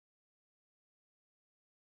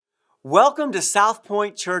Welcome to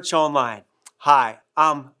SouthPoint Church Online. Hi,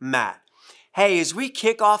 I'm Matt. Hey, as we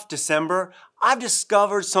kick off December, I've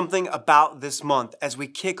discovered something about this month as we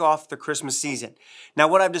kick off the Christmas season. Now,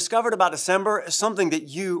 what I've discovered about December is something that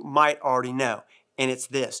you might already know, and it's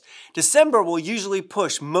this. December will usually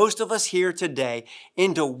push most of us here today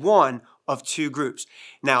into one of two groups.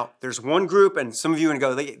 Now, there's one group, and some of you are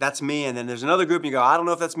going to go, that's me, and then there's another group, and you go, I don't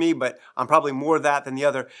know if that's me, but I'm probably more of that than the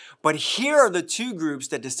other. But here are the two groups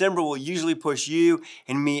that December will usually push you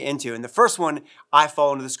and me into. And the first one, I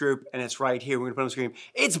fall into this group, and it's right here. We're going to put on the screen.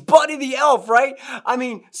 It's Buddy the Elf, right? I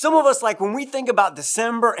mean, some of us, like when we think about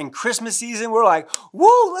December and Christmas season, we're like,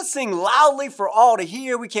 woo, let's sing loudly for all to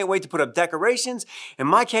hear. We can't wait to put up decorations. In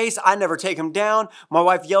my case, I never take them down. My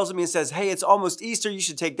wife yells at me and says, hey, it's almost Easter. You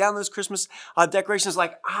should take down those Christmas decorations.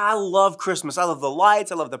 Like, I love Christmas. I love the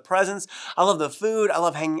lights. I love the presents. I love the food. I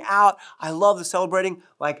love hanging out. I love the celebrating.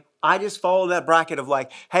 Like, I just follow that bracket of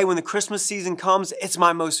like, hey, when the Christmas season comes, it's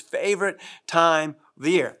my most favorite time of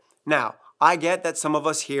the year. Now, I get that some of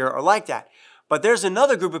us here are like that. But there's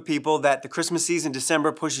another group of people that the Christmas season,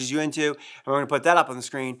 December, pushes you into, and we're going to put that up on the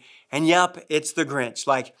screen. And yep, it's the Grinch.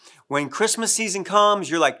 Like, when Christmas season comes,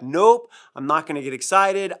 you're like, nope, I'm not going to get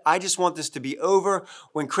excited. I just want this to be over.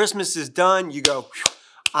 When Christmas is done, you go,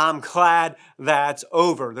 I'm glad that's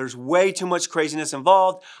over. There's way too much craziness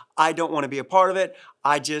involved. I don't want to be a part of it.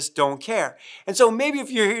 I just don't care. And so maybe if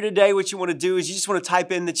you're here today, what you want to do is you just want to type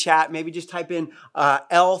in the chat, maybe just type in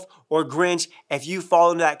elf or Grinch if you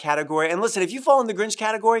fall into that category. And listen, if you fall in the Grinch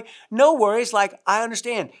category, no worries. Like, I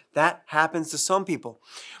understand that happens to some people.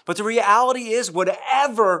 But the reality is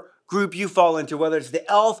whatever group you fall into, whether it's the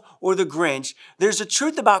elf or the Grinch, there's a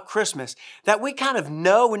truth about Christmas that we kind of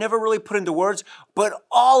know, we never really put into words, but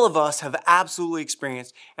all of us have absolutely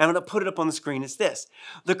experienced. And I'm going to put it up on the screen. It's this.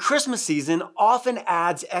 The Christmas season often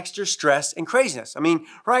adds extra stress and craziness. I mean,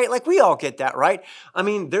 right? Like, we all get that, right? I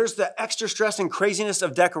mean, there's the extra stress and craziness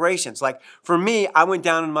of decorations. Like, for me, I went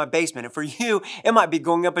down in my basement. And for you, it might be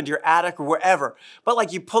going up into your attic or wherever. But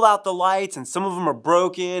like, you pull out the lights and some of them are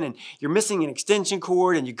broken and you're missing an extension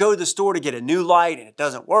cord and you go to the store to get a new light and it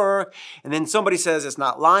doesn't work. And then somebody says it's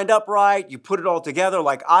not lined up right. You put it all together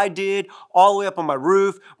like I did all the way up on my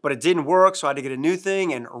roof, but it didn't work. So I had to get a new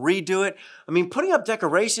thing and redo it. I mean, putting up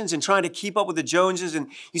decorations and trying to keep up with the Joneses,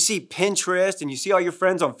 and you see Pinterest and you see all your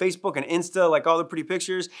friends on Facebook and Insta, like all the pretty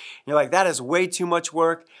pictures. And you're like, that is way too much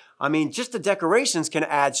work. I mean, just the decorations can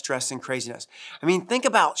add stress and craziness. I mean, think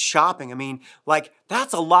about shopping. I mean, like,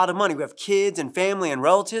 that's a lot of money. We have kids and family and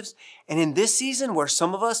relatives. And in this season where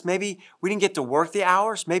some of us, maybe we didn't get to work the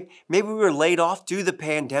hours, maybe we were laid off due to the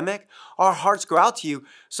pandemic, our hearts go out to you.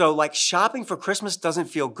 So like, shopping for Christmas doesn't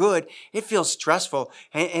feel good. It feels stressful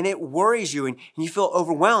and it worries you and you feel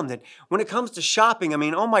overwhelmed. And when it comes to shopping, I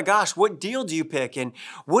mean, oh my gosh, what deal do you pick? And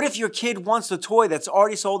what if your kid wants the toy that's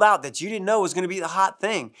already sold out that you didn't know was going to be the hot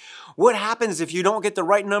thing? What happens if you don't get the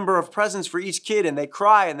right number of presents for each kid and they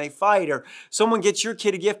cry and they fight, or someone gets your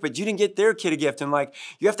kid a gift but you didn't get their kid a gift, and like,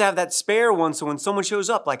 you have to have that spare one so when someone shows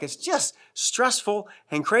up, like, it's just stressful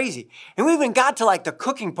and crazy. And we even got to like the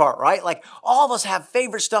cooking part, right? Like, all of us have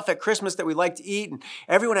favorite stuff at Christmas that we like to eat, and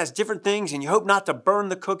everyone has different things, and you hope not to burn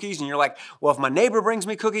the cookies, and you're like, well, if my neighbor brings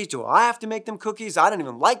me cookies, do I have to make them cookies? I don't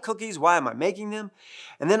even like cookies. Why am I making them?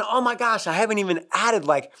 And then, oh my gosh, I haven't even added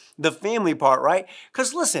like the family part, right?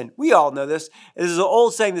 Because listen, we all know this. There's an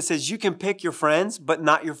old saying that says you can pick your friends, but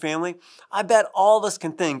not your family. I bet all of us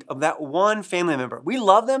can think of that one family member. We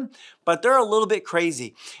love them, but they're a little bit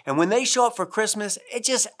crazy. And when they show up for Christmas, it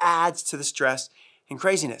just adds to the stress and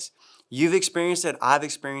craziness. You've experienced it. I've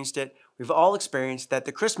experienced it. We've all experienced that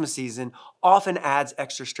the Christmas season often adds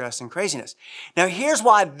extra stress and craziness. Now, here's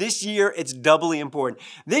why this year it's doubly important.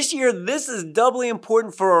 This year, this is doubly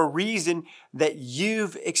important for a reason that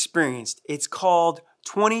you've experienced. It's called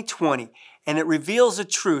 2020, and it reveals a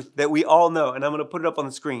truth that we all know, and I'm going to put it up on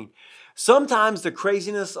the screen. Sometimes the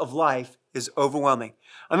craziness of life is overwhelming.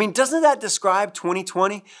 I mean, doesn't that describe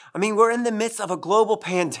 2020? I mean, we're in the midst of a global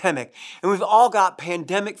pandemic, and we've all got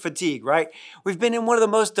pandemic fatigue, right? We've been in one of the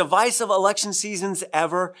most divisive election seasons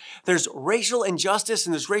ever. There's racial injustice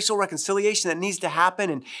and there's racial reconciliation that needs to happen,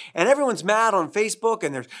 and everyone's mad on Facebook,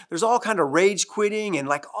 and there's all kind of rage quitting and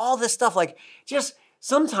like all this stuff. Like, just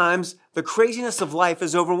sometimes the craziness of life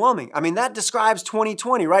is overwhelming. I mean, that describes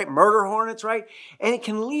 2020, right? Murder hornets, right? And it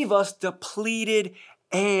can leave us depleted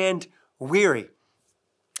and weary.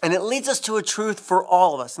 And it leads us to a truth for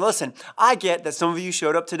all of us. And listen, I get that some of you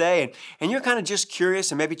showed up today and you're kind of just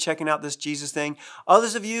curious and maybe checking out this Jesus thing.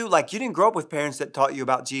 Others of you, like, you didn't grow up with parents that taught you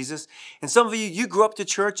about Jesus. And some of you, you grew up to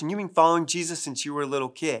church and you've been following Jesus since you were a little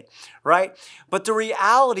kid, right? But the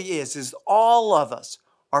reality is all of us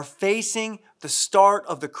are facing the start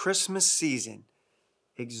of the Christmas season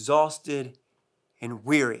exhausted and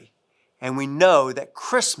weary. And we know that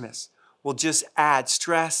Christmas will just add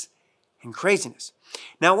stress and craziness.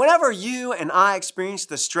 Now, whenever you and I experience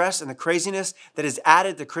the stress and the craziness that is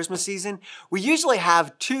added to Christmas season, we usually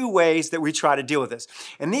have two ways that we try to deal with this.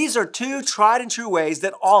 And these are two tried and true ways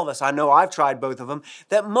that all of us, I know I've tried both of them,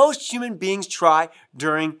 that most human beings try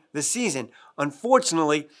during the season.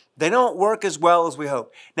 Unfortunately, they don't work as well as we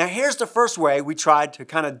hope. Now, here's the first way we tried to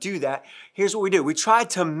kind of do that. Here's what we do. We try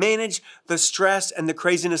to manage the stress and the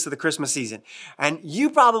craziness of the Christmas season. And you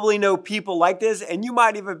probably know people like this, and you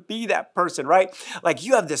might even be that person, right? Like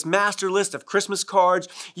you have this master list of Christmas cards.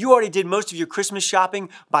 You already did most of your Christmas shopping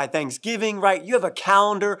by Thanksgiving, right? You have a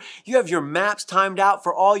calendar. You have your maps timed out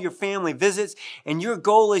for all your family visits. And your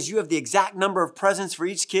goal is you have the exact number of presents for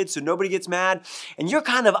each kid so nobody gets mad. And your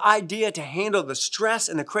kind of idea to handle the stress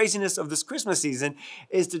and the craziness of this Christmas season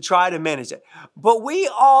is to try to manage it. But we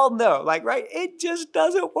all know, like, right, it just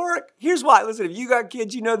doesn't work. Here's why. Listen, if you got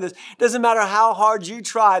kids, you know this. Doesn't matter how hard you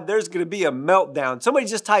tried, there's going to be a meltdown. Somebody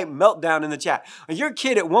just type meltdown in the chat. Your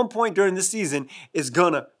kid at one point during the season is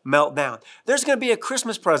going to melt down. There's going to be a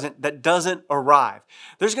Christmas present that doesn't arrive.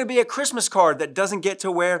 There's going to be a Christmas card that doesn't get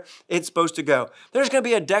to where it's supposed to go. There's going to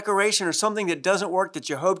be a decoration or something that doesn't work that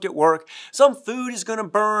you hoped it worked. Some food is going to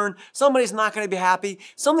burn. Somebody's not going to be happy.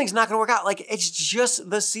 Something's not going to work out. Like, it's just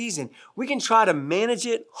the season. We can try to manage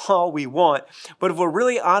it all we want, but if we're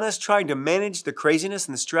really honest, trying to manage the craziness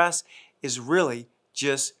and the stress is really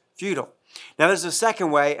just futile. Now, there's a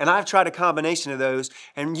second way, and I've tried a combination of those,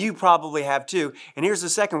 and you probably have too. And here's the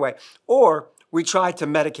second way. Or we try to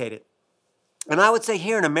medicate it. And I would say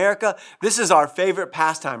here in America, this is our favorite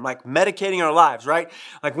pastime, like medicating our lives, right?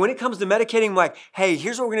 Like when it comes to medicating, like, hey,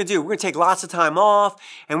 here's what we're going to do. We're going to take lots of time off,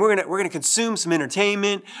 and we're going to consume some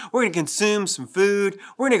entertainment. We're going to consume some food.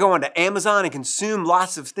 We're going to go onto Amazon and consume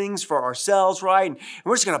lots of things for ourselves, right? And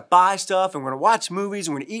we're just going to buy stuff, and we're going to watch movies,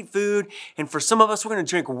 and we're going to eat food. And for some of us, we're going to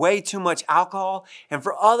drink way too much alcohol. And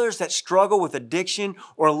for others that struggle with addiction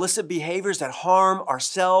or illicit behaviors that harm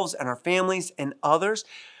ourselves and our families and others,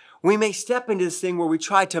 we may step into this thing where we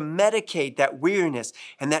try to medicate that weariness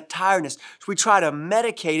and that tiredness. So we try to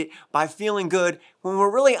medicate it by feeling good. When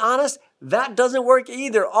we're really honest, that doesn't work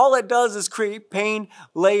either. All it does is create pain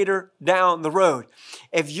later down the road.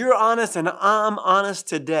 If you're honest and I'm honest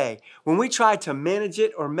today, when we try to manage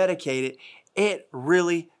it or medicate it, it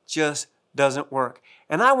really just doesn't work.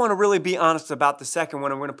 And I want to really be honest about the second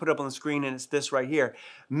one I'm going to put up on the screen, and it's this right here.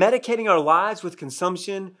 Medicating our lives with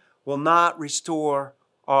consumption will not restore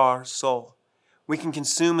our soul. We can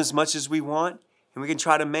consume as much as we want, and we can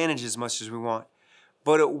try to manage as much as we want,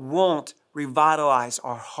 but it won't revitalize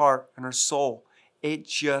our heart and our soul. It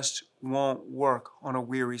just won't work on a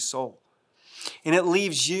weary soul. And it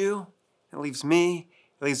leaves you, it leaves me,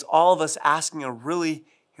 it leaves all of us asking a really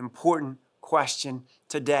important question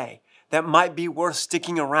today that might be worth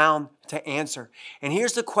sticking around to answer. And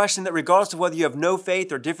here's the question that regardless of whether you have no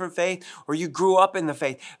faith or different faith or you grew up in the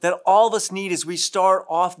faith, that all of us need as we start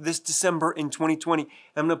off this December in 2020.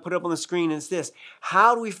 I'm going to put up on the screen, and it's this.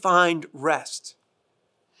 How do we find rest?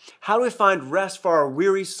 How do we find rest for our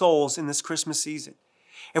weary souls in this Christmas season?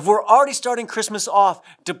 If we're already starting Christmas off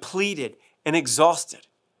depleted and exhausted,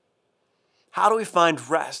 how do we find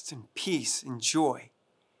rest and peace and joy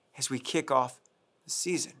as we kick off the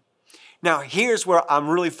season? Now, here's where I'm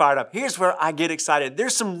really fired up. Here's where I get excited.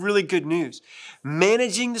 There's some really good news.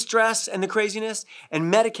 Managing the stress and the craziness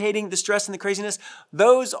and medicating the stress and the craziness,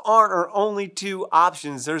 those aren't our only two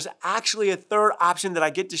options. There's actually a third option that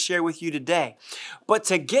I get to share with you today. But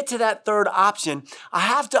to get to that third option, I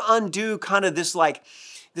have to undo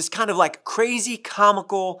this kind of like crazy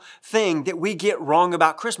comical thing that we get wrong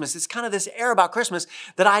about Christmas. It's kind of this air about Christmas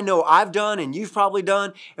that I know I've done and you've probably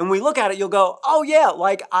done. And when we look at it, you'll go, oh yeah,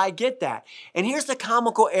 like I get that. And here's the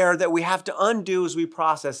comical air that we have to undo as we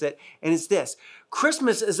process it. And it's this.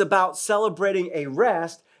 Christmas is about celebrating a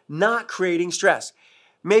rest, not creating stress.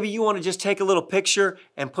 Maybe you want to just take a little picture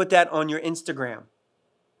and put that on your Instagram.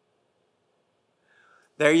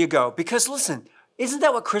 There you go. Because listen, isn't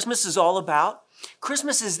that what Christmas is all about?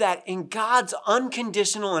 Christmas is that in God's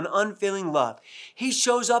unconditional and unfailing love, He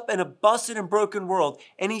shows up in a busted and broken world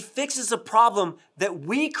and He fixes a problem that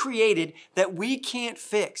we created that we can't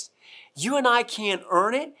fix. You and I can't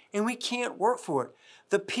earn it and we can't work for it.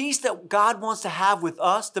 the peace that God wants to have with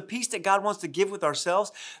us, the peace that God wants to give with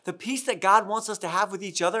ourselves, the peace that God wants us to have with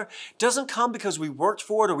each other doesn't come because we worked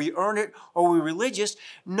for it or we earned it or we're religious.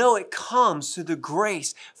 No, it comes through the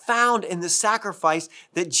grace found in the sacrifice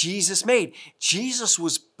that Jesus made. Jesus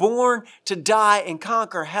was born to die and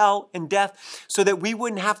conquer hell and death so that we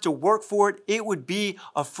wouldn't have to work for it. It would be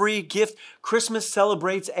a free gift. Christmas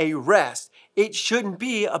celebrates a rest. It shouldn't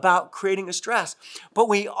be about creating a stress, but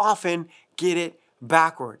we often get it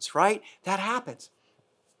backwards, right? That happens.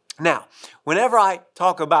 Now, whenever I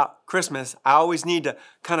talk about Christmas, I always need to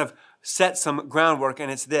kind of set some groundwork,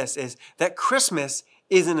 and it's this, is that Christmas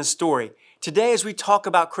isn't a story. Today, as we talk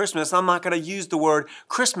about Christmas, I'm not going to use the word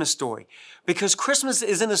Christmas story because Christmas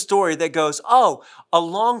isn't a story that goes, oh, a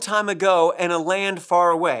long time ago in a land far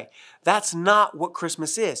away. That's not what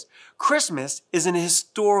Christmas is. Christmas is an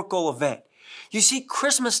historical event. You see,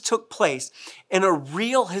 Christmas took place in a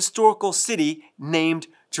real historical city named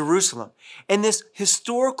Jerusalem. And this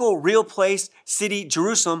historical real place, city,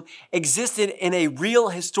 Jerusalem, existed in a real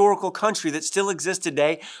historical country that still exists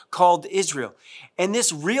today called Israel. And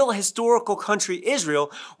this real historical country,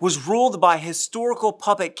 Israel, was ruled by a historical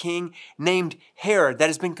puppet king named Herod that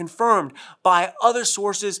has been confirmed by other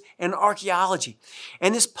sources and archaeology.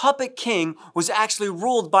 And this puppet king was actually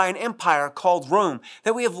ruled by an empire called Rome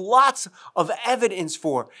that we have lots of evidence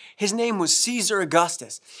for. His name was Caesar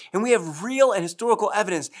Augustus. And we have real and historical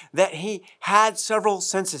evidence that he had several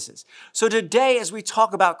censuses. So today, as we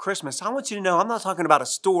talk about Christmas, I want you to know I'm not talking about a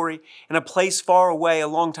story in a place far away a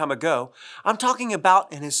long time ago. I'm talking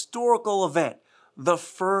about an historical event, the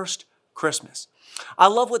first Christmas. I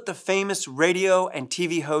love what the famous radio and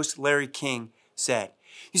TV host Larry King said.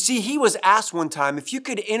 You see, he was asked one time if you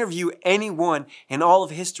could interview anyone in all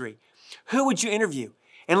of history, who would you interview?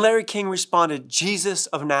 And Larry King responded, Jesus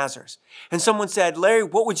of Nazareth. And someone said, Larry,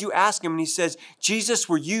 what would you ask him? And he says, Jesus,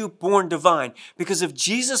 were you born divine? Because if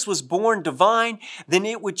Jesus was born divine, then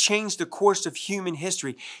it would change the course of human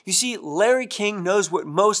history. You see, Larry King knows what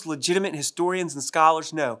most legitimate historians and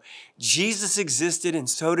scholars know. Jesus existed and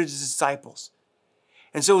so did his disciples.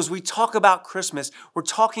 And so as we talk about Christmas, we're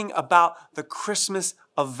talking about the Christmas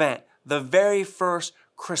event, the very first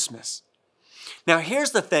Christmas. Now,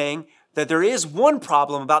 here's the thing, that there is one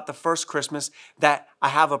problem about the first Christmas that I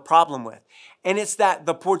have a problem with. And it's that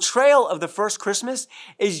the portrayal of the first Christmas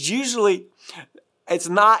is usually, it's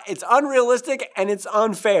unrealistic and it's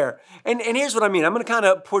unfair. And here's what I mean. I'm going to kind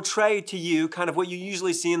of portray to you kind of what you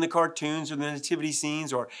usually see in the cartoons or the nativity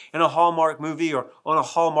scenes or in a Hallmark movie or on a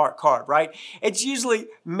Hallmark card, right? It's usually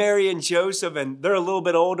Mary and Joseph and they're a little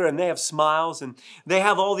bit older and they have smiles and they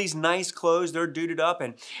have all these nice clothes. They're duded up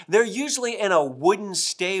and they're usually in a wooden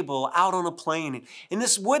stable out on a plain. And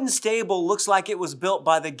this wooden stable looks like it was built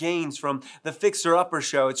by the Gaines from the Fixer Upper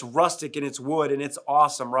show. It's rustic and it's wood and it's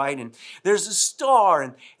awesome, right? And there's a star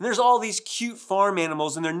and there's all these cute farm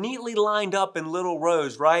animals and they're neatly lined up in little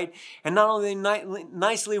rows, right? And not only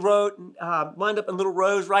nicely lined up in little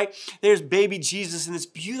rows, right? There's baby Jesus in this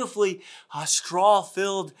beautifully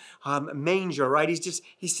straw-filled manger, right?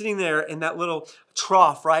 He's sitting there in that little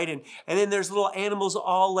trough, right? And then there's little animals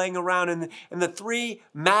all laying around and the three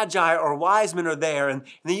magi or wise men are there and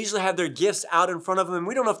they usually have their gifts out in front of them. And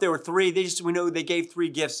we don't know if there were three. We know they gave three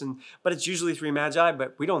gifts, but it's usually three magi,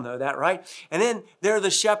 but we don't know that, right? And then there are the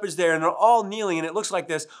shepherds there and they're all kneeling and it looks like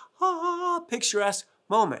this picturesque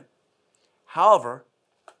moment. However,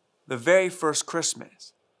 the very first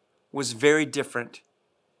Christmas was very different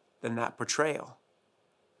than that portrayal.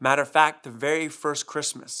 Matter of fact, the very first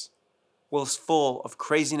Christmas was full of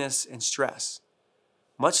craziness and stress,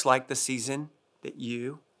 much like the season that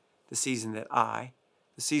you, the season that I,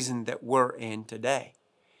 the season that we're in today.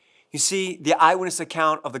 You see, the eyewitness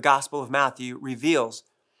account of the Gospel of Matthew reveals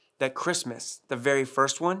that Christmas, the very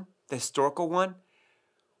first one, the historical one,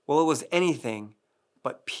 well, it was anything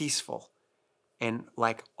but peaceful and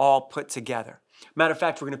like all put together. Matter of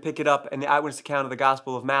fact, we're going to pick it up in the eyewitness account of the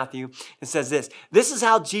Gospel of Matthew. It says this: this is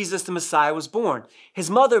how Jesus the Messiah was born. His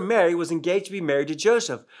mother Mary was engaged to be married to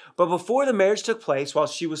Joseph. But before the marriage took place, while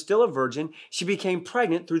she was still a virgin, she became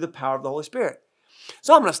pregnant through the power of the Holy Spirit.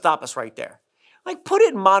 So I'm going to stop us right there. Like, put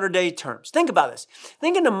it in modern day terms. Think about this.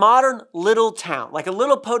 Think in a modern little town, like a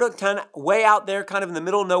little podunk town way out there, kind of in the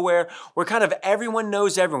middle of nowhere, where kind of everyone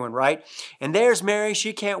knows everyone, right? And there's Mary.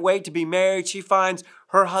 She can't wait to be married. She finds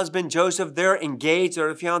her husband, Joseph. They're engaged, they're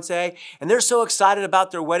a fiancé, and they're so excited about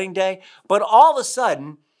their wedding day. But all of a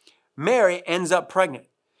sudden, Mary ends up pregnant.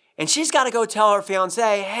 And she's got to go tell her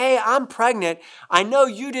fiancé, hey, I'm pregnant. I know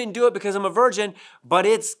you didn't do it because I'm a virgin, but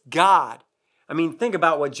it's God. I mean, think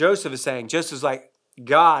about what Joseph is saying. Joseph's like,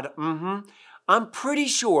 God, I'm pretty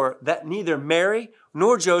sure that neither Mary,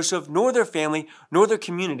 nor Joseph, nor their family, nor their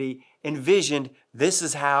community envisioned this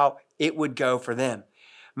is how it would go for them.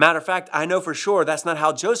 Matter of fact, I know for sure that's not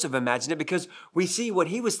how Joseph imagined it, because we see what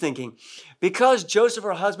he was thinking. Because Joseph,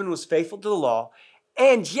 her husband, was faithful to the law,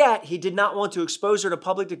 and yet he did not want to expose her to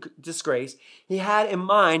public disgrace, he had in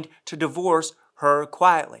mind to divorce her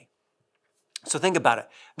quietly. So think about it.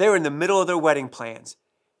 They were in the middle of their wedding plans,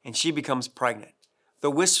 and she becomes pregnant. The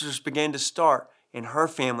whispers began to start in her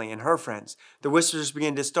family and her friends. The whispers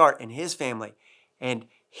began to start in his family and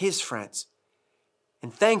his friends.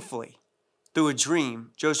 And thankfully, through a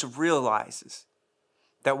dream, Joseph realizes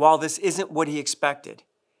that while this isn't what he expected,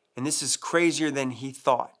 and this is crazier than he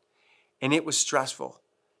thought, and it was stressful,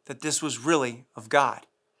 that this was really of God.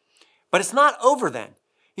 But it's not over then.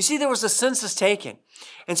 You see, there was a census taken.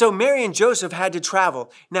 And so Mary and Joseph had to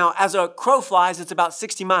travel. Now, as a crow flies, it's about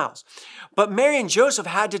 60 miles. But Mary and Joseph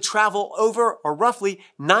had to travel over, or roughly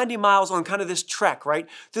 90 miles on kind of this trek, right?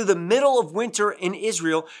 Through the middle of winter in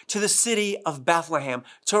Israel to the city of Bethlehem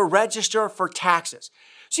to register for taxes.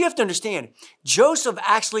 So you have to understand, Joseph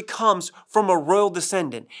actually comes from a royal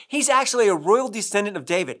descendant. He's actually a royal descendant of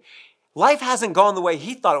David. Life hasn't gone the way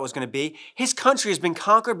he thought it was going to be. His country has been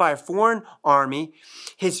conquered by a foreign army.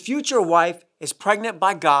 His future wife is pregnant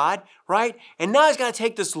by God, right? And now he's got to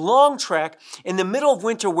take this long trek in the middle of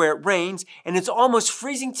winter where it rains and it's almost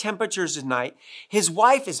freezing temperatures at night. His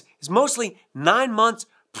wife is mostly 9 months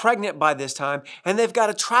pregnant by this time, and they've got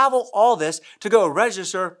to travel all this to go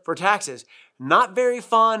register for taxes. Not very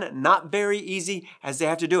fun, not very easy as they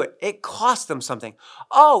have to do it. It costs them something.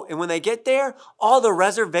 Oh, and when they get there, all the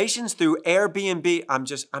reservations through Airbnb, I'm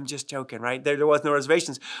just joking, right? There was no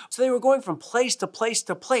reservations. So they were going from place to place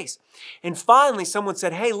to place. And finally, someone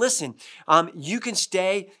said, hey, listen, you can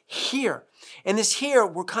stay here. And this here,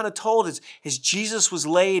 we're kind of told as Jesus was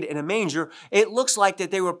laid in a manger, it looks like that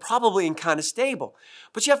they were probably in kind of stable.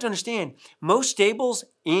 But you have to understand, most stables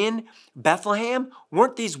in Bethlehem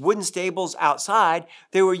weren't these wooden stables outside.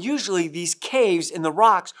 They were usually these caves in the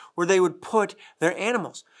rocks where they would put their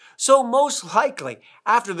animals. So most likely,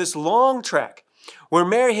 after this long trek, where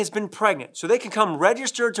Mary has been pregnant, so they can come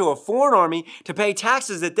register to a foreign army to pay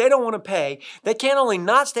taxes that they don't want to pay. They can't only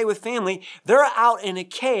not stay with family, they're out in a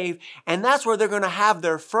cave, and that's where they're going to have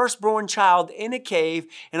their firstborn child in a cave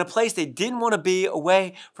in a place they didn't want to be,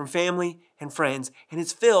 away from family and friends, and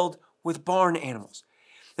it's filled with barn animals.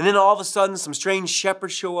 And then all of a sudden, some strange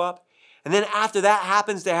shepherds show up. And then after that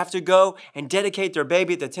happens, they have to go and dedicate their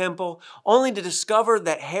baby at the temple, only to discover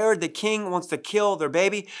that Herod the king wants to kill their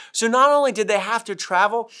baby. So not only did they have to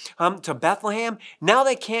travel to Bethlehem, now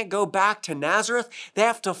they can't go back to Nazareth. They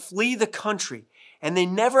have to flee the country, and they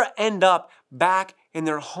never end up back in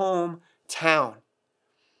their hometown.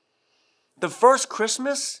 The first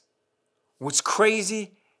Christmas was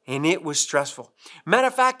crazy, and it was stressful. Matter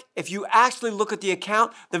of fact, if you actually look at the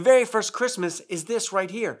account, the very first Christmas is this right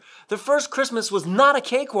here. The first Christmas was not a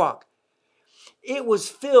cakewalk. It was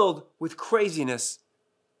filled with craziness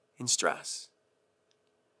and stress.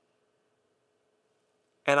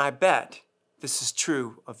 And I bet this is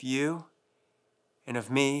true of you and of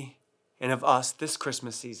me and of us this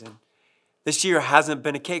Christmas season. This year hasn't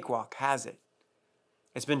been a cakewalk, has it?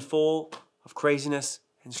 It's been full of craziness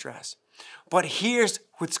and stress. But here's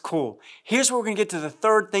what's cool. Here's where we're going to get to the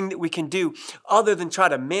third thing that we can do other than try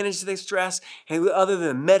to manage the stress and other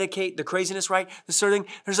than medicate the craziness, right? The third thing,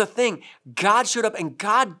 there's a thing. God showed up and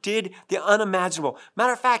God did the unimaginable.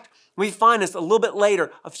 Matter of fact, we find this a little bit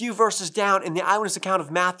later, a few verses down in the eyewitness account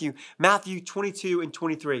of Matthew 22 and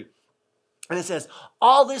 23. And it says,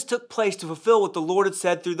 all this took place to fulfill what the Lord had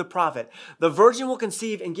said through the prophet. The virgin will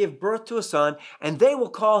conceive and give birth to a son, and they will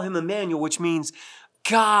call him Emmanuel, which means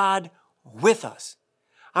God with us.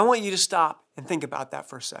 I want you to stop and think about that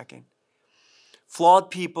for a second. Flawed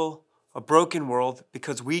people, a broken world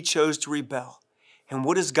because we chose to rebel. And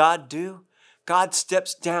what does God do? God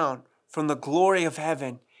steps down from the glory of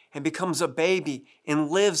heaven and becomes a baby and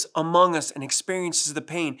lives among us and experiences the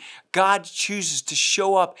pain. God chooses to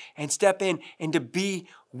show up and step in and to be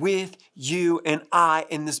with you and I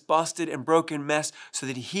in this busted and broken mess so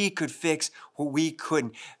that he could fix what we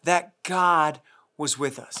couldn't. That God was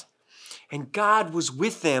with us. And God was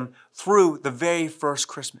with them through the very first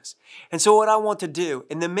Christmas. And so what I want to do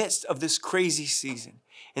in the midst of this crazy season,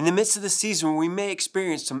 in the midst of the season where we may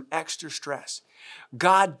experience some extra stress,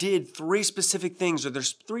 God did three specific things, or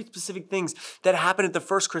there's three specific things that happened at the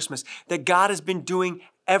first Christmas that God has been doing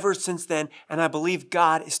ever since then. And I believe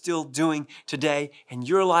God is still doing today in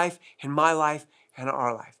your life, in my life, and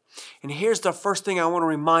our life. And here's the first thing I want to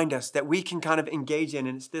remind us that we can kind of engage in,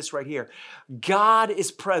 and it's this right here. God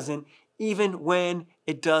is present even when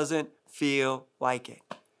it doesn't feel like it.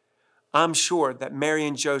 I'm sure that Mary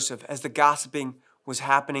and Joseph, as the gossiping was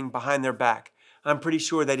happening behind their back, I'm pretty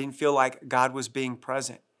sure they didn't feel like God was being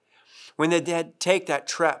present. When they did take that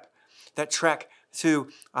trek to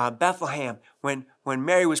Bethlehem, when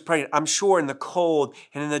Mary was pregnant, I'm sure in the cold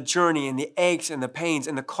and in the journey and the aches and the pains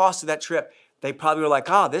and the cost of that trip, they probably were like,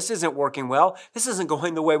 this isn't working well. This isn't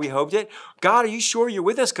going the way we hoped it. God, are you sure you're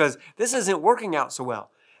with us? Because this isn't working out so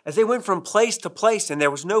well. As they went from place to place and there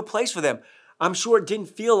was no place for them, I'm sure it didn't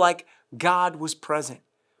feel like God was present.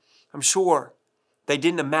 I'm sure they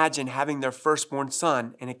didn't imagine having their firstborn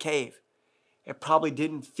son in a cave. It probably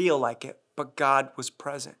didn't feel like it, but God was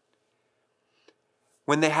present.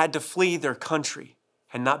 When they had to flee their country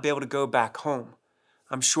and not be able to go back home,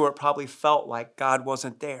 I'm sure it probably felt like God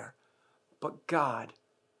wasn't there, but God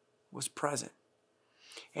was present.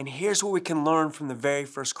 And here's what we can learn from the very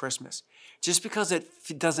first Christmas. Just because it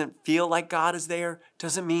doesn't feel like God is there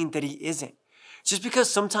doesn't mean that He isn't. Just because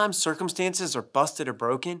sometimes circumstances are busted or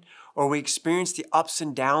broken, or we experience the ups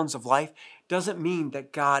and downs of life, doesn't mean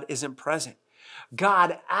that God isn't present.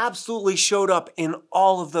 God absolutely showed up in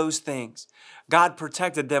all of those things. God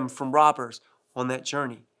protected them from robbers on that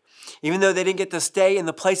journey. Even though they didn't get to stay in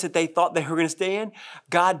the place that they thought they were going to stay in,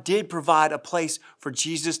 God did provide a place for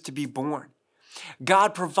Jesus to be born.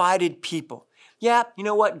 God provided people. Yeah, you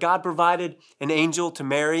know what? God provided an angel to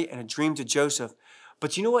Mary and a dream to Joseph.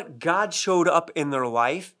 But you know what? God showed up in their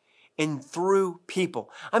life and through people.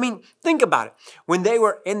 I mean, think about it. When they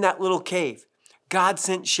were in that little cave, God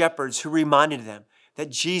sent shepherds who reminded them that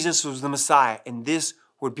Jesus was the Messiah and this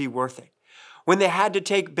would be worth it. When they had to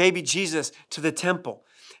take baby Jesus to the temple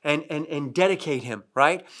and dedicate him,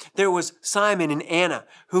 right? There was Simon and Anna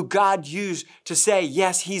who God used to say,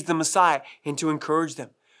 yes, he's the Messiah, and to encourage them.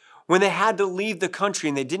 When they had to leave the country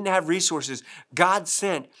and they didn't have resources, God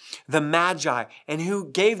sent the Magi and who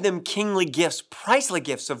gave them kingly gifts, priceless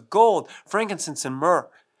gifts of gold, frankincense, and myrrh.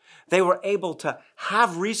 They were able to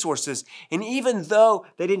have resources, and even though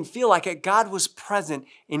they didn't feel like it, God was present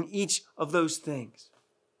in each of those things.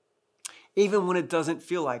 Even when it doesn't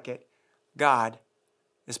feel like it, God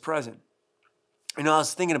is present. You know, I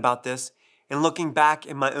was thinking about this and looking back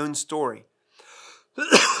in my own story.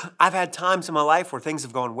 I've had times in my life where things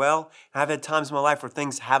have gone well, and I've had times in my life where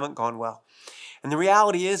things haven't gone well. And the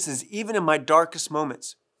reality is even in my darkest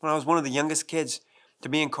moments, when I was one of the youngest kids to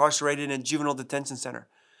be incarcerated in a juvenile detention center,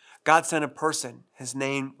 God sent a person. His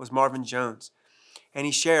name was Marvin Jones. And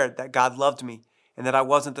he shared that God loved me and that I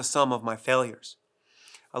wasn't the sum of my failures.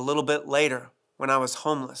 A little bit later, when I was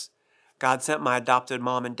homeless, God sent my adopted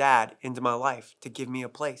mom and dad into my life to give me a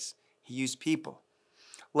place. He used people.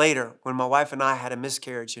 Later, when my wife and I had a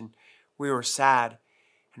miscarriage and we were sad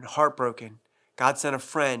and heartbroken, God sent a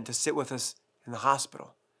friend to sit with us in the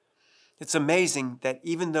hospital. It's amazing that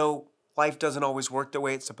even though life doesn't always work the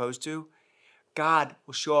way it's supposed to, God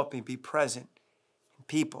will show up and be present in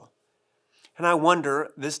people. And I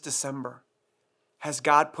wonder this December, has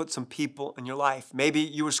God put some people in your life? Maybe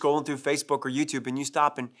you were scrolling through Facebook or YouTube and you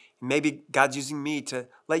stop and maybe God's using me to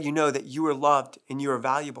let you know that you are loved and you are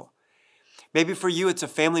valuable. Maybe for you, it's a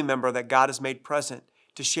family member that God has made present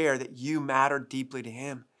to share that you matter deeply to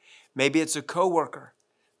Him. Maybe it's a coworker.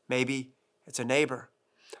 Maybe it's a neighbor.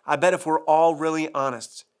 I bet if we're all really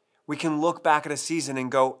honest, we can look back at a season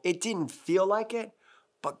and go, it didn't feel like it,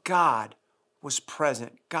 but God was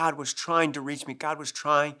present. God was trying to reach me. God was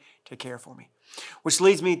trying to care for me. Which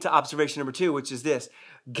leads me to observation number 2, which is this.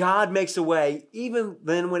 God makes a way even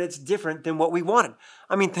then when it's different than what we wanted.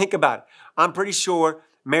 I mean, think about it. I'm pretty sure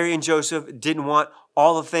Mary and Joseph didn't want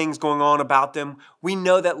all the things going on about them. We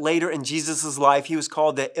know that later in Jesus' life, he was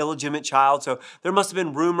called the illegitimate child. So there must have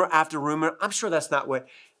been rumor after rumor. I'm sure that's not what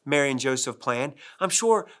Mary and Joseph planned. I'm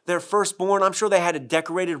sure their firstborn, I'm sure they had a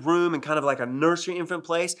decorated room and kind of like a nursery infant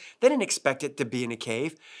place. They didn't expect it to be in a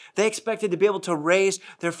cave. They expected to be able to raise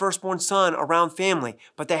their firstborn son around family,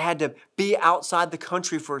 but they had to be outside the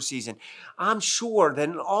country for a season. I'm sure that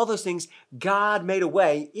in all those things, God made a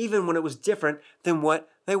way, even when it was different than what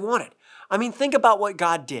they wanted. I mean, think about what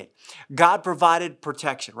God did. God provided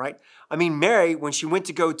protection, right? I mean, Mary, when she went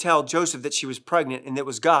to go tell Joseph that she was pregnant and it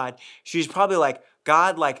was God, she was probably like,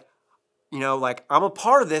 God, I'm a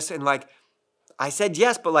part of this. And I said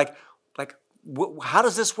yes, but how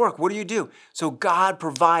does this work? What do you do? So God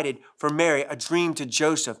provided for Mary a dream to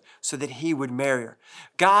Joseph so that he would marry her.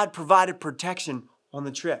 God provided protection on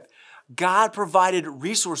the trip. God provided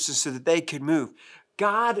resources so that they could move.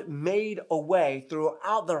 God made a way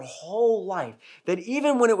throughout their whole life that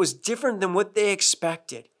even when it was different than what they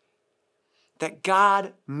expected, that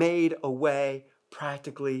God made a way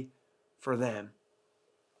practically for them.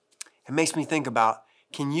 it makes me think about,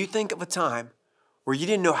 can you think of a time where you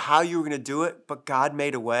didn't know how you were going to do it, but God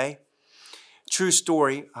made a way? True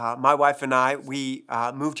story. My wife and I, we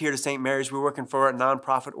moved here to St. Mary's. We were working for a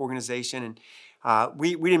nonprofit organization, and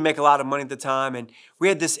we didn't make a lot of money at the time. And we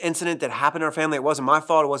had this incident that happened in our family. It wasn't my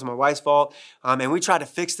fault. It wasn't my wife's fault. And we tried to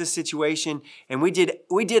fix this situation. And we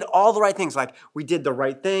did all the right things. Like, we did the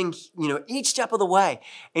right thing, each step of the way.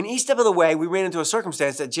 And each step of the way, we ran into a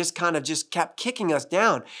circumstance that just kept kicking us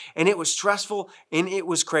down. And it was stressful and it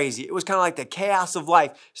was crazy. It was kind of like the chaos of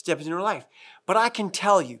life stepped into our life. But I can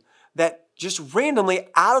tell you that just randomly,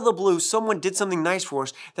 out of the blue, someone did something nice for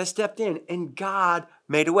us that stepped in, and God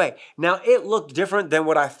made a way. Now, it looked different than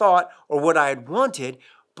what I thought or what I had wanted,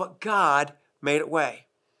 but God made a way.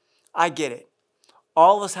 I get it.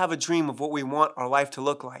 All of us have a dream of what we want our life to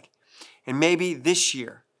look like. And maybe this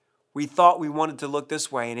year, we thought we wanted to look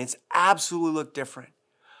this way, and it's absolutely looked different.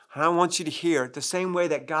 And I want you to hear, the same way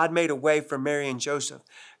that God made a way for Mary and Joseph,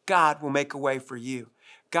 God will make a way for you.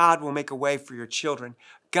 God will make a way for your children.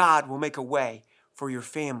 God will make a way for your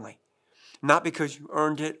family. Not because you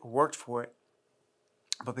earned it or worked for it,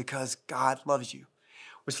 but because God loves you.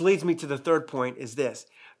 Which leads me to the third point, is this: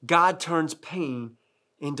 God turns pain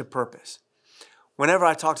into purpose. Whenever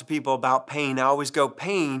I talk to people about pain, I always go,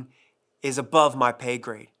 pain is above my pay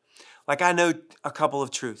grade. Like, I know a couple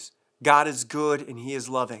of truths. God is good and He is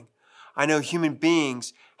loving. I know human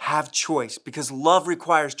beings have choice, because love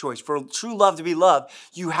requires choice. For true love to be loved,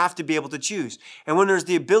 you have to be able to choose. And when there's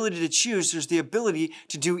the ability to choose, there's the ability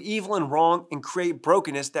to do evil and wrong and create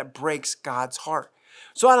brokenness that breaks God's heart.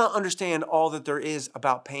 So I don't understand all that there is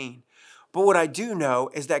about pain. But what I do know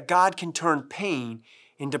is that God can turn pain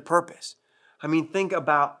into purpose. I mean, think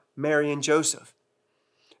about Mary and Joseph.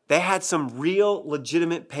 They had some real,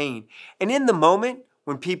 legitimate pain. And in the moment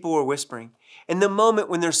when people were whispering, in the moment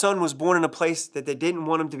when their son was born in a place that they didn't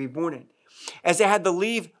want him to be born in, as they had to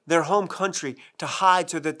leave their home country to hide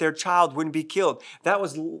so that their child wouldn't be killed, that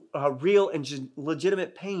was real and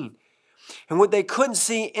legitimate pain. And what they couldn't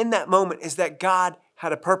see in that moment is that God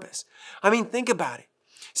had a purpose. I mean, think about it.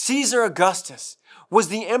 Caesar Augustus was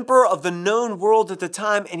the emperor of the known world at the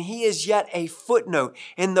time, and he is yet a footnote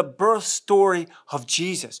in the birth story of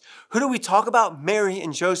Jesus. Who do we talk about? Mary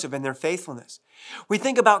and Joseph and their faithfulness. We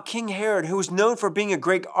think about King Herod, who was known for being a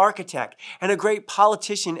great architect and a great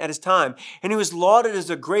politician at his time, and he was lauded as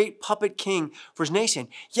a great puppet king for his nation.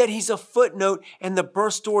 Yet he's a footnote in the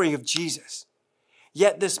birth story of Jesus.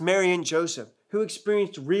 Yet this Mary and Joseph, who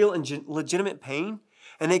experienced real and legitimate pain,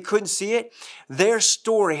 and they couldn't see it, their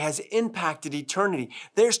story has impacted eternity.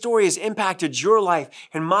 Their story has impacted your life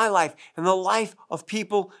and my life and the life of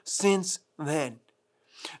people since then.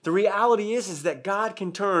 The reality is that God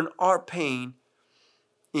can turn our pain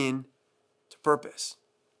into purpose.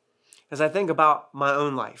 As I think about my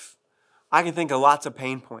own life, I can think of lots of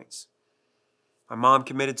pain points. My mom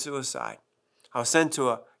committed suicide. I was sent to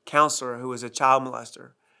a counselor who was a child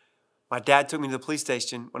molester. My dad took me to the police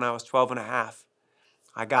station when I was 12 and a half.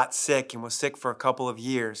 I got sick and was sick for a couple of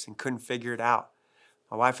years and couldn't figure it out.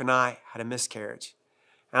 My wife and I had a miscarriage.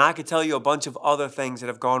 And I could tell you a bunch of other things that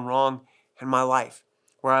have gone wrong in my life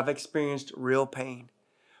where I've experienced real pain.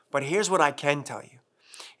 But here's what I can tell you,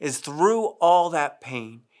 is through all that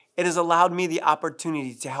pain, it has allowed me the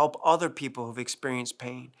opportunity to help other people who've experienced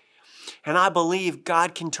pain. And I believe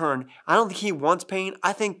God can turn, I don't think He wants pain.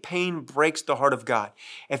 I think pain breaks the heart of God.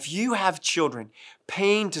 If you have children,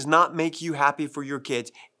 pain does not make you happy for your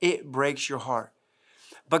kids. It breaks your heart.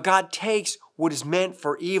 But God takes what is meant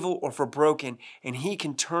for evil or for broken, and He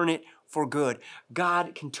can turn it for good.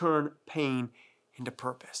 God can turn pain into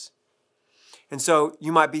purpose. And so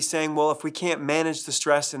you might be saying, well, if we can't manage the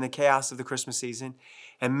stress and the chaos of the Christmas season,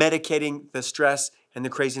 and medicating the stress and the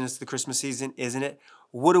craziness of the Christmas season, isn't it?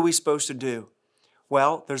 What are we supposed to do?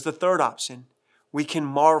 Well, there's the third option. We can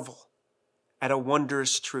marvel at a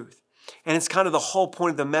wondrous truth. And it's kind of the whole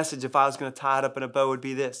point of the message, if I was going to tie it up in a bow, would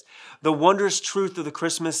be this. The wondrous truth of the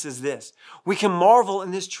Christmas is this. We can marvel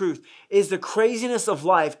in this truth, is the craziness of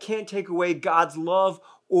life can't take away God's love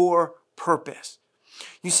or purpose.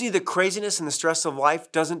 You see, the craziness and the stress of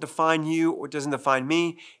life doesn't define you or doesn't define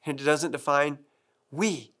me, and it doesn't define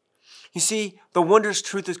we. You see, the wondrous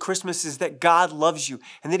truth of Christmas is that God loves you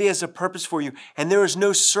and that He has a purpose for you. And there is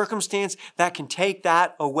no circumstance that can take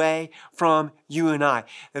that away from you and I.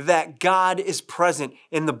 That God is present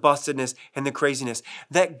in the bustedness and the craziness.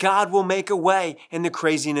 That God will make a way in the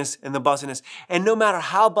craziness and the bustedness. And no matter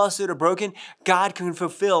how busted or broken, God can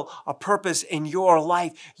fulfill a purpose in your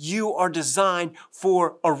life. You are designed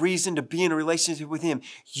for a reason to be in a relationship with Him.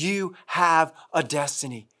 You have a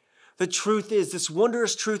destiny. The truth is, this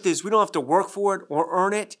wondrous truth is, we don't have to work for it or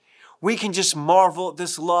earn it. We can just marvel at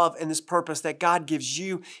this love and this purpose that God gives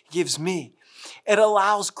you, gives me. It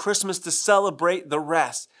allows Christmas to celebrate the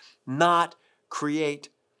rest, not create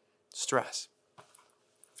stress.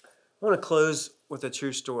 I want to close with a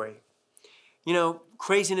true story. You know,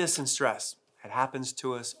 craziness and stress, it happens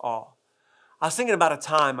to us all. I was thinking about a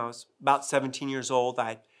time, I was about 17 years old.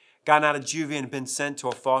 I'd gotten out of juvie and been sent to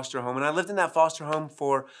a foster home. And I lived in that foster home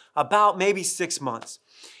for about maybe 6 months.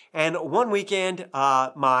 And one weekend,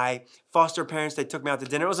 my foster parents, they took me out to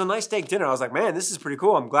dinner. It was a nice steak dinner. I was like, man, this is pretty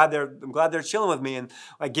cool. I'm glad they're chilling with me and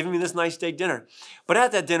like giving me this nice steak dinner. But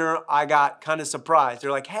at that dinner, I got kind of surprised.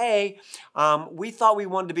 They're like, hey, we thought we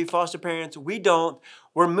wanted to be foster parents. We don't.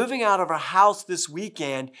 We're moving out of our house this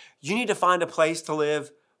weekend. You need to find a place to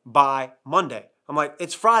live by Monday. I'm like,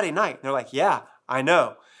 it's Friday night. And they're like, yeah, I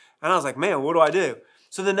know. And I was like, man, what do I do?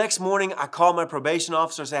 So the next morning, I called my probation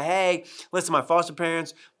officer and said, hey, listen, my foster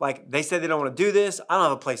parents, like they said they don't want to do this. I don't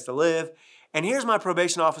have a place to live. And here's my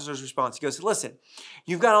probation officer's response. He goes, listen,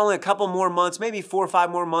 you've got only a couple more months, maybe 4 or 5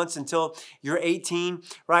 more months until you're 18,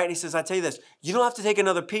 right? And he says, I tell you this, you don't have to take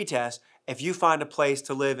another P test if you find a place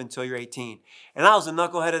to live until you're 18. And I was a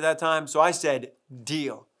knucklehead at that time, so I said,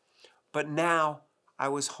 deal. But now I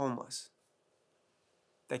was homeless.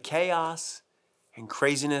 The chaos and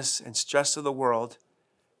craziness and stress of the world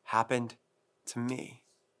happened to me.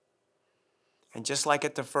 And just like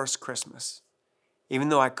at the first Christmas, even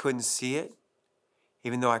though I couldn't see it,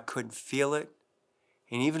 even though I couldn't feel it,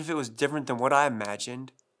 and even if it was different than what I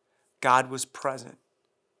imagined, God was present.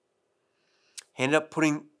 He ended up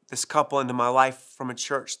putting this couple into my life from a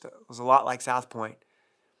church that was a lot like SouthPoint.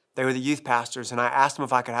 They were the youth pastors, and I asked them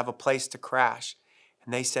if I could have a place to crash,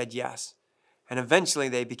 and they said yes. And eventually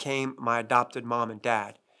they became my adopted mom and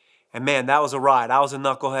dad. And man, that was a ride. I was a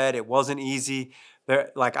knucklehead. It wasn't easy.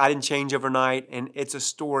 Like I didn't change overnight, and it's a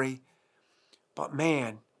story. But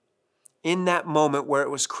man, in that moment where it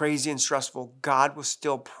was crazy and stressful, God was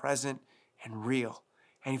still present and real.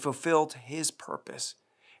 And He fulfilled His purpose.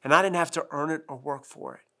 And I didn't have to earn it or work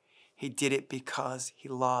for it. He did it because He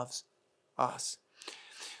loves us.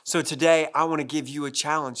 So today, I want to give you a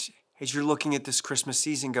challenge as you're looking at this Christmas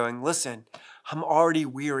season going, listen, I'm already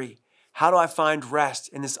weary. How do I find rest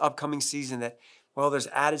in this upcoming season that, well, there's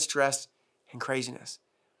added stress and craziness?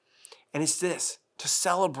 And it's this, to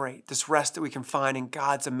celebrate this rest that we can find in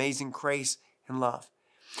God's amazing grace and love.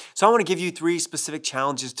 So I want to give you 3 specific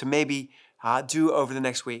challenges to maybe do over the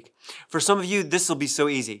next week. For some of you, this will be so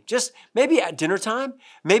easy. Just maybe at dinner time,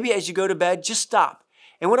 maybe as you go to bed, just stop.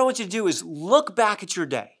 And what I want you to do is look back at your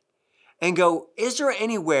day and go, is there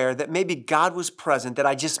anywhere that maybe God was present that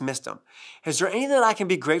I just missed Him? Is there anything that I can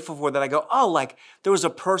be grateful for that I go, oh, like there was a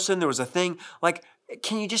person, there was a thing, like,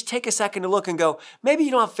 can you just take a second to look and go, maybe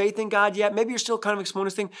you don't have faith in God yet, maybe you're still kind of exploring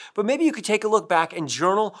this thing, but maybe you could take a look back and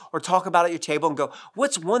journal or talk about it at your table and go,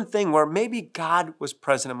 what's one thing where maybe God was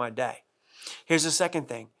present in my day? Here's the second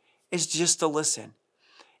thing, is just to listen.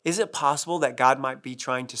 Is it possible that God might be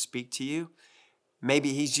trying to speak to you?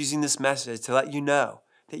 Maybe He's using this message to let you know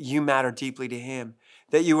that you matter deeply to Him,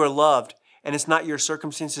 that you are loved, and it's not your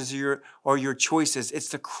circumstances or your choices. It's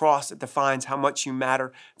the cross that defines how much you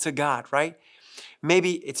matter to God, right?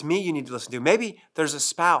 Maybe it's me you need to listen to. Maybe there's a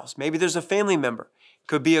spouse. Maybe there's a family member. It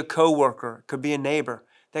could be a coworker. It could be a neighbor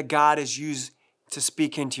that God has used to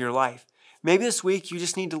speak into your life. Maybe this week you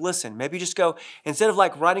just need to listen. Maybe you just go, instead of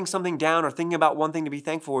like writing something down or thinking about one thing to be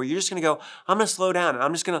thankful for, you're just going to go, I'm going to slow down and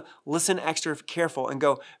I'm just going to listen extra careful and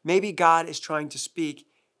go, maybe God is trying to speak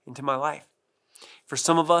into my life. For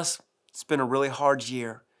some of us, it's been a really hard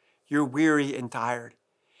year. You're weary and tired.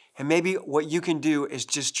 And maybe what you can do is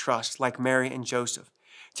just trust, like Mary and Joseph,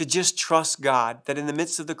 to just trust God that in the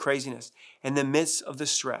midst of the craziness, in the midst of the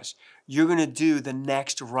stress, you're going to do the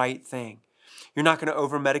next right thing. You're not going to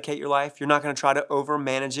over-medicate your life. You're not going to try to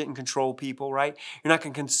over-manage it and control people, right? You're not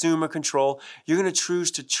going to consume or control. You're going to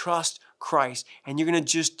choose to trust Christ, and you're going to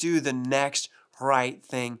just do the next right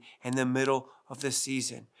thing in the middle of the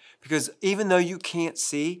season. Because even though you can't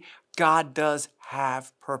see, God does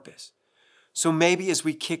have purpose. So maybe as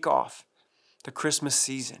we kick off the Christmas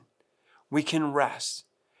season, we can rest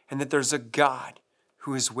and that there's a God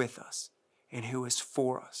who is with us and who is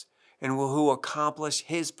for us and who will accomplish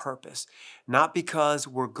His purpose, not because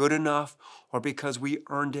we're good enough or because we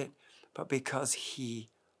earned it, but because He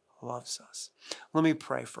loves us. Let me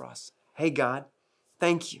pray for us. Hey, God,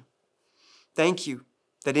 thank you. Thank you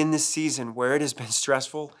that in this season where it has been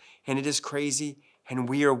stressful and it is crazy and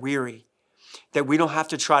we are weary, that we don't have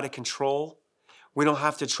to try to control. We don't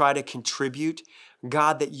have to try to contribute.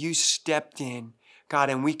 God, that you stepped in. God,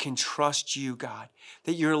 and we can trust you, God,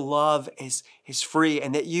 that your love is free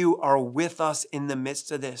and that you are with us in the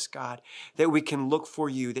midst of this, God, that we can look for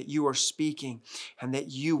you, that you are speaking and that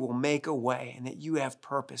you will make a way and that you have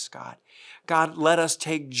purpose, God. God, let us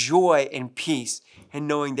take joy and peace in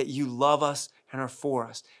knowing that you love us and are for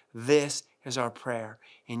us. This is our prayer.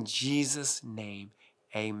 In Jesus' name,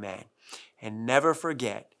 amen. And never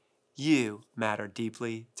forget, you matter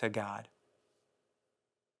deeply to God.